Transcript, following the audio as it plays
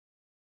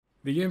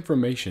The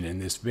information in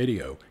this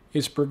video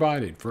is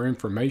provided for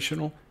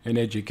informational and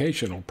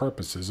educational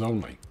purposes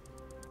only.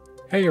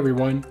 Hey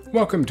everyone,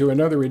 welcome to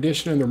another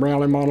edition of the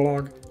Morale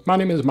Monologue. My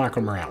name is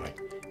Michael Morale.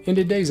 In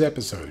today's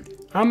episode,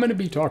 I'm going to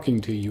be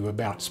talking to you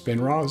about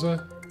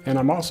Spinraza, and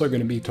I'm also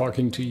going to be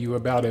talking to you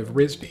about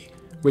Evrysdi,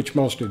 which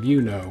most of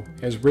you know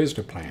as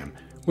Risdiplam,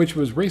 which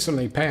was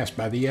recently passed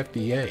by the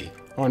FDA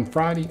on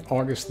Friday,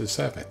 August the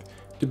 7th,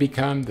 to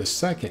become the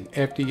second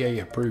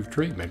FDA-approved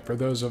treatment for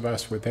those of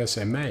us with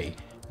SMA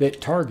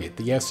that target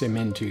the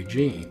SMN2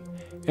 gene.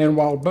 And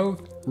while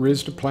both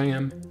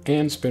Risdiplam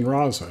and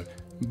Spinraza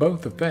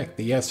both affect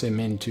the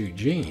SMN2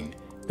 gene,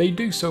 they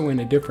do so in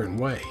a different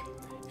way.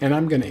 And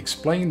I'm going to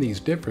explain these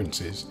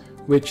differences,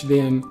 which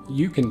then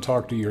you can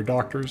talk to your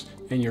doctors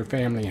and your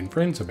family and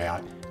friends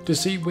about to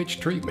see which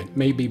treatment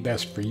may be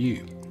best for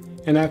you.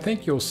 And I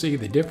think you'll see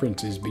the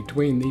differences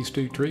between these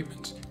two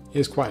treatments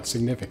is quite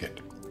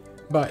significant.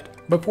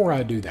 But before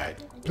I do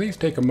that, please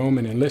take a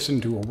moment and listen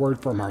to a word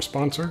from our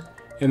sponsor,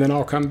 and then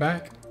I'll come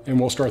back and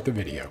we'll start the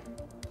video.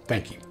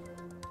 Thank you.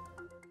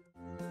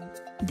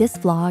 This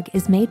vlog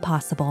is made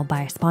possible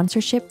by a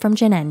sponsorship from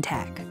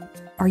Genentech.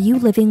 Are you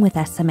living with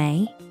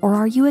SMA, or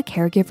are you a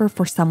caregiver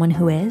for someone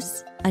who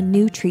is? A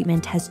new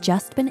treatment has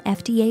just been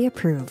FDA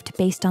approved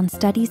based on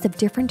studies of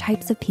different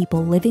types of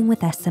people living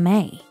with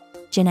SMA.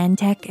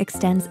 Genentech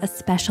extends a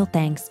special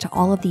thanks to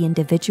all of the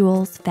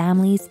individuals,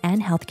 families,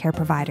 and healthcare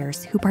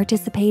providers who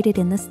participated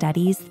in the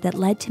studies that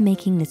led to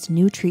making this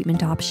new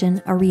treatment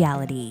option a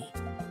reality.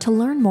 To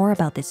learn more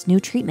about this new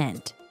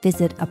treatment,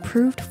 visit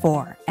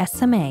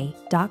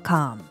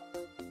approvedforsma.com.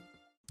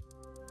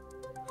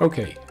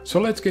 Okay, so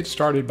let's get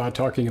started by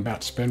talking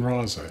about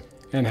Spinraza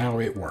and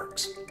how it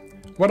works.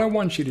 What I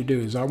want you to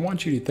do is I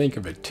want you to think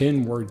of a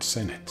 10-word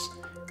sentence.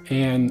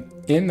 And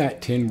in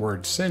that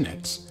 10-word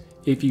sentence,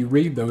 if you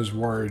read those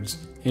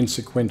words in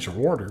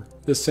sequential order,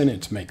 the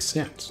sentence makes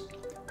sense.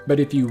 But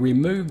if you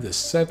remove the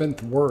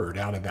seventh word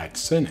out of that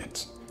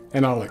sentence,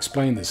 and I'll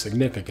explain the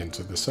significance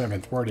of the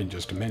seventh word in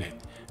just a minute,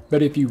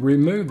 but if you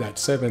remove that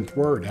seventh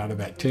word out of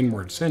that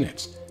 10-word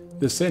sentence,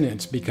 the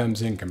sentence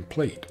becomes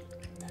incomplete.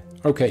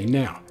 Okay,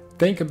 now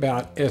think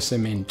about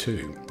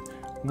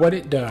SMN2. What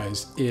it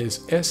does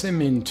is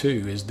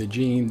SMN2 is the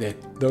gene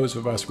that those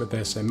of us with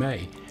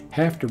SMA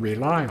have to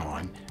rely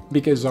on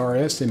because our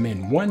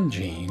SMN1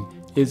 gene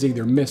is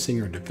either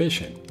missing or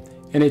deficient.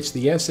 And it's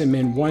the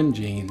SMN1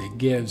 gene that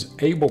gives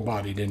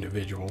able-bodied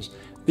individuals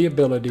the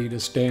ability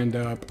to stand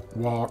up,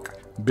 walk,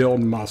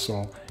 build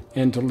muscle,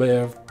 and to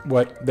live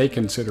what they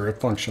consider a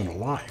functional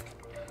life.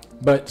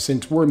 But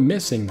since we're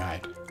missing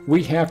that,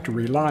 we have to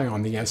rely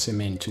on the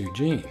SMN2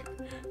 gene.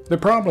 The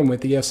problem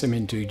with the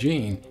SMN2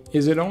 gene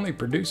is it only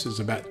produces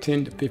about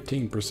 10 to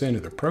 15%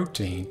 of the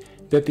protein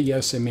that the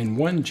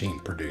SMN1 gene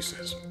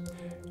produces.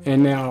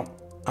 And now,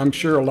 I'm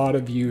sure a lot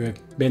of you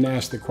have been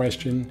asked the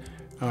question,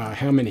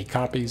 how many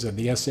copies of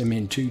the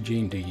SMN2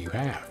 gene do you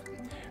have?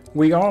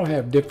 We all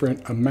have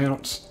different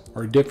amounts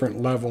or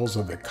different levels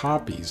of the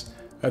copies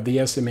of the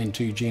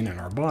SMN2 gene in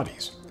our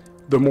bodies.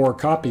 The more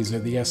copies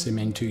of the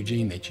SMN2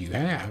 gene that you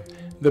have,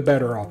 the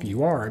better off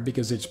you are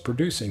because it's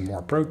producing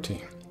more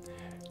protein.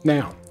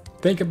 Now,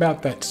 think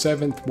about that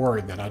seventh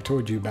word that I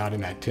told you about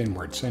in that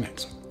 10-word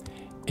sentence.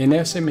 In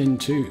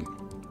SMN2,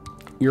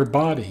 your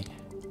body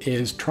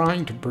is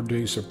trying to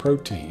produce a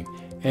protein,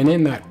 and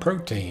in that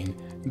protein,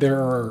 there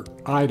are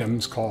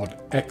items called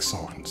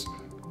exons.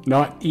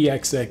 Not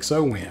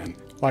EXXON,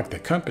 like the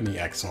company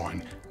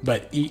Exxon,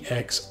 but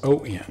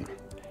EXON.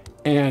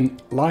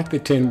 And like the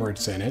 10-word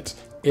sentence,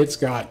 it's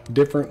got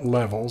different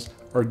levels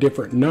or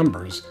different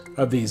numbers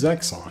of these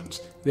exons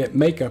that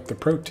make up the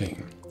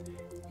protein.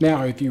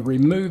 Now, if you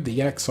remove the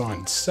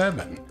exon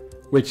 7,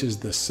 which is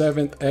the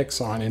seventh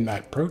exon in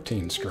that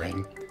protein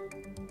string,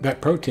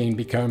 that protein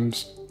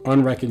becomes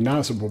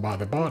unrecognizable by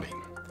the body.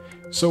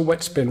 So what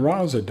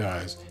Spinraza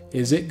does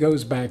is it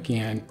goes back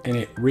in and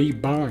it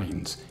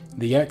rebinds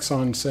the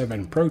exon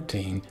 7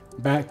 protein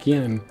back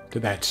into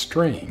that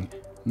string,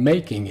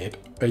 making it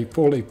a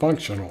fully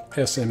functional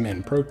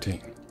SMN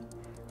protein.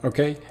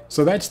 Okay,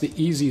 so that's the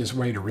easiest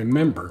way to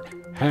remember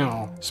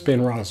how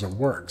Spinraza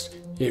works.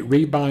 It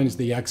rebinds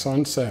the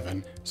exon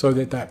 7 so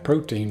that that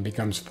protein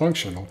becomes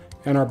functional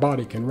and our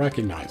body can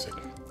recognize it.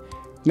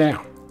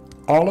 Now,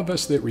 all of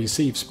us that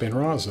receive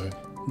Spinraza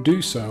do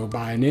so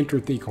by an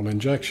intrathecal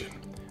injection,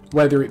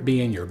 whether it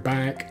be in your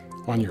back,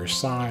 on your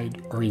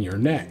side, or in your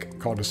neck,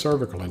 called a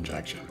cervical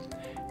injection.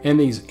 And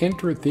these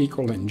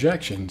intrathecal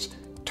injections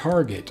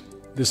target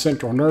the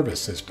central nervous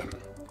system.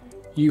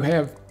 You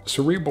have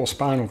cerebral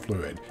spinal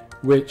fluid,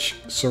 which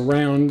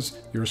surrounds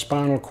your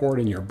spinal cord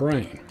and your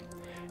brain.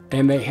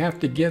 And they have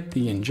to get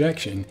the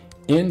injection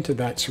into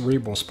that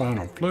cerebral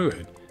spinal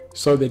fluid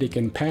so that it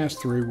can pass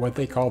through what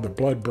they call the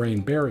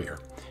blood-brain barrier.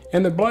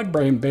 And the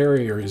blood-brain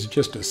barrier is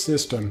just a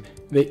system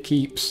that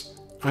keeps,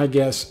 I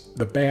guess,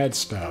 the bad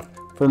stuff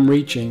from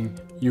reaching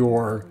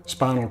your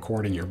spinal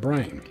cord and your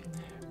brain.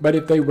 But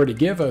if they were to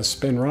give us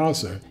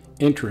Spinraza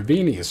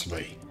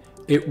intravenously,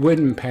 it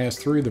wouldn't pass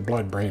through the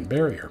blood-brain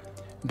barrier.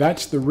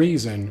 That's the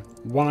reason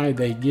why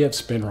they give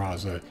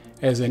Spinraza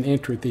as an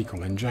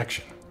intrathecal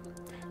injection.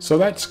 So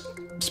that's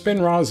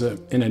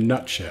Spinraza in a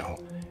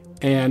nutshell.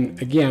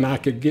 And again, I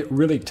could get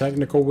really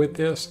technical with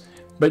this,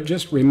 but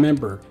just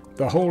remember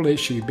the whole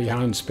issue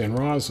behind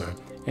Spinraza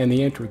and the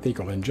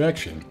intrathecal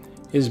injection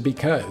is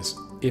because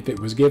if it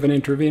was given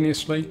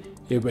intravenously,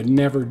 it would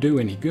never do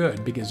any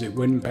good because it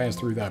wouldn't pass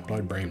through that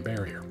blood-brain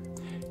barrier.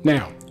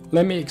 Now,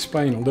 let me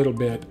explain a little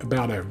bit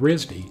about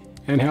Evrysdi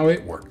and how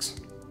it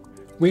works.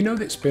 We know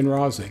that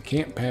Spinraza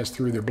can't pass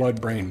through the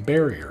blood-brain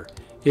barrier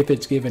if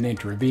it's given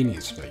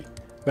intravenously.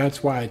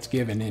 That's why it's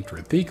given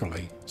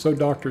intrathecally, so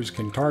doctors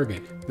can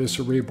target the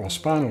cerebral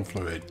spinal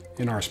fluid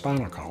in our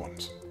spinal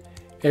columns.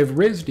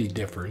 Evrysdi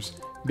differs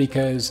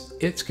because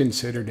it's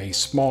considered a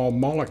small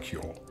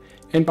molecule,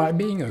 and by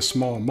being a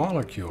small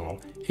molecule,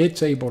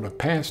 it's able to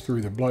pass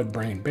through the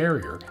blood-brain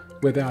barrier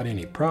without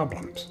any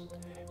problems.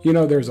 You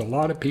know, there's a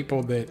lot of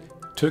people that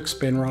took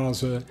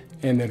Spinraza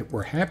and that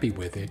were happy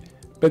with it,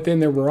 but then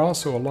there were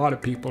also a lot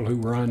of people who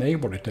were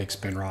unable to take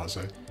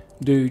Spinraza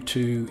due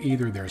to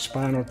either their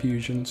spinal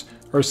fusions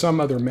or some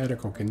other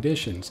medical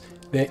conditions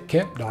that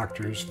kept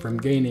doctors from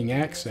gaining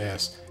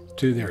access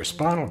to their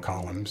spinal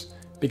columns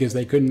because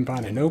they couldn't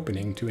find an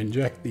opening to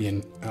inject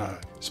the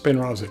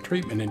Spinraza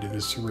treatment into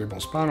the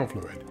cerebral spinal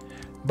fluid.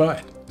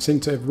 But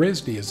since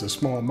Evrysdi is a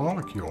small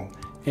molecule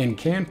and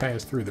can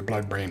pass through the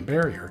blood-brain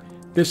barrier,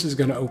 this is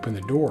going to open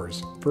the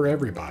doors for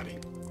everybody.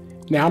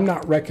 Now, I'm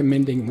not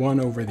recommending one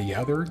over the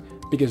other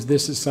because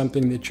this is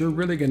something that you're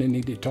really going to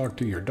need to talk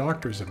to your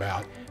doctors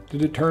about to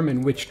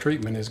determine which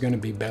treatment is going to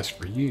be best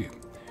for you.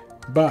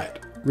 But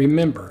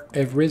remember,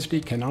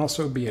 Evrysdi can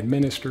also be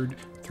administered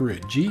through a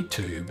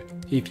G-tube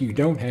if you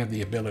don't have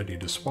the ability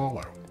to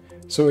swallow.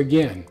 So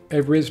again,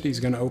 Evrysdi is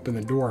going to open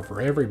the door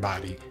for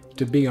everybody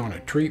to be on a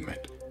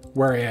treatment,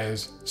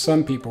 whereas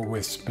some people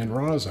with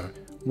Spinraza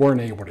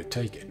weren't able to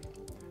take it.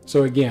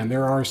 So again,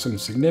 there are some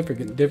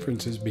significant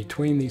differences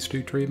between these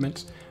two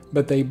treatments,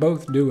 but they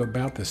both do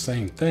about the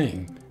same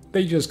thing.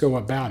 They just go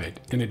about it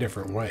in a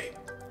different way.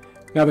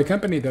 Now, the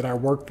company that I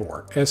work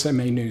for,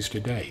 SMA News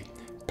Today,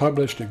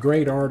 published a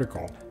great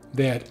article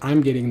that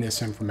I'm getting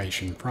this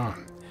information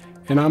from.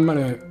 And I'm going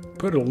to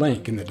put a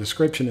link in the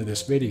description of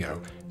this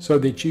video so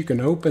that you can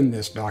open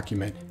this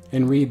document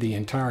and read the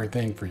entire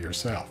thing for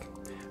yourself.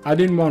 I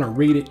didn't want to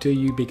read it to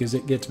you because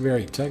it gets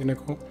very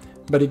technical,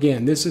 but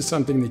again, this is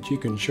something that you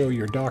can show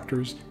your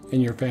doctors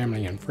and your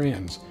family and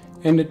friends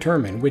and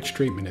determine which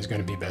treatment is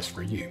going to be best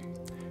for you.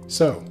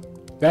 So,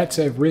 that's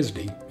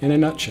Evrysdi in a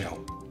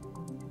nutshell.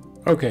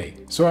 Okay,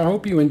 so I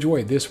hope you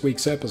enjoyed this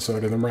week's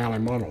episode of the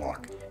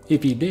Monologue.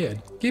 If you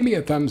did, give me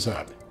a thumbs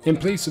up, and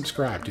please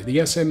subscribe to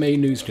the SMA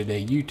News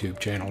Today YouTube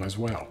channel as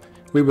well.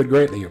 We would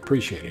greatly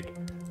appreciate it.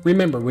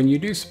 Remember, when you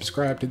do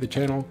subscribe to the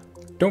channel,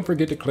 don't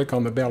forget to click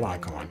on the bell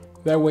icon.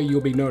 That way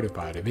you'll be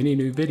notified of any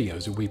new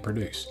videos that we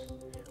produce.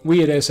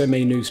 We at SMA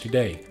News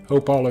Today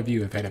hope all of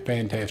you have had a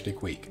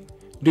fantastic week.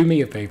 Do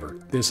me a favor,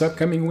 this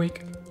upcoming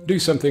week, do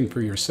something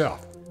for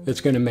yourself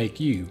that's going to make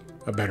you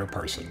a better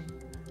person.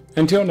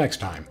 Until next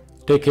time,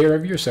 take care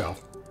of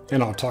yourself,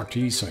 and I'll talk to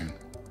you soon.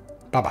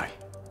 Bye-bye.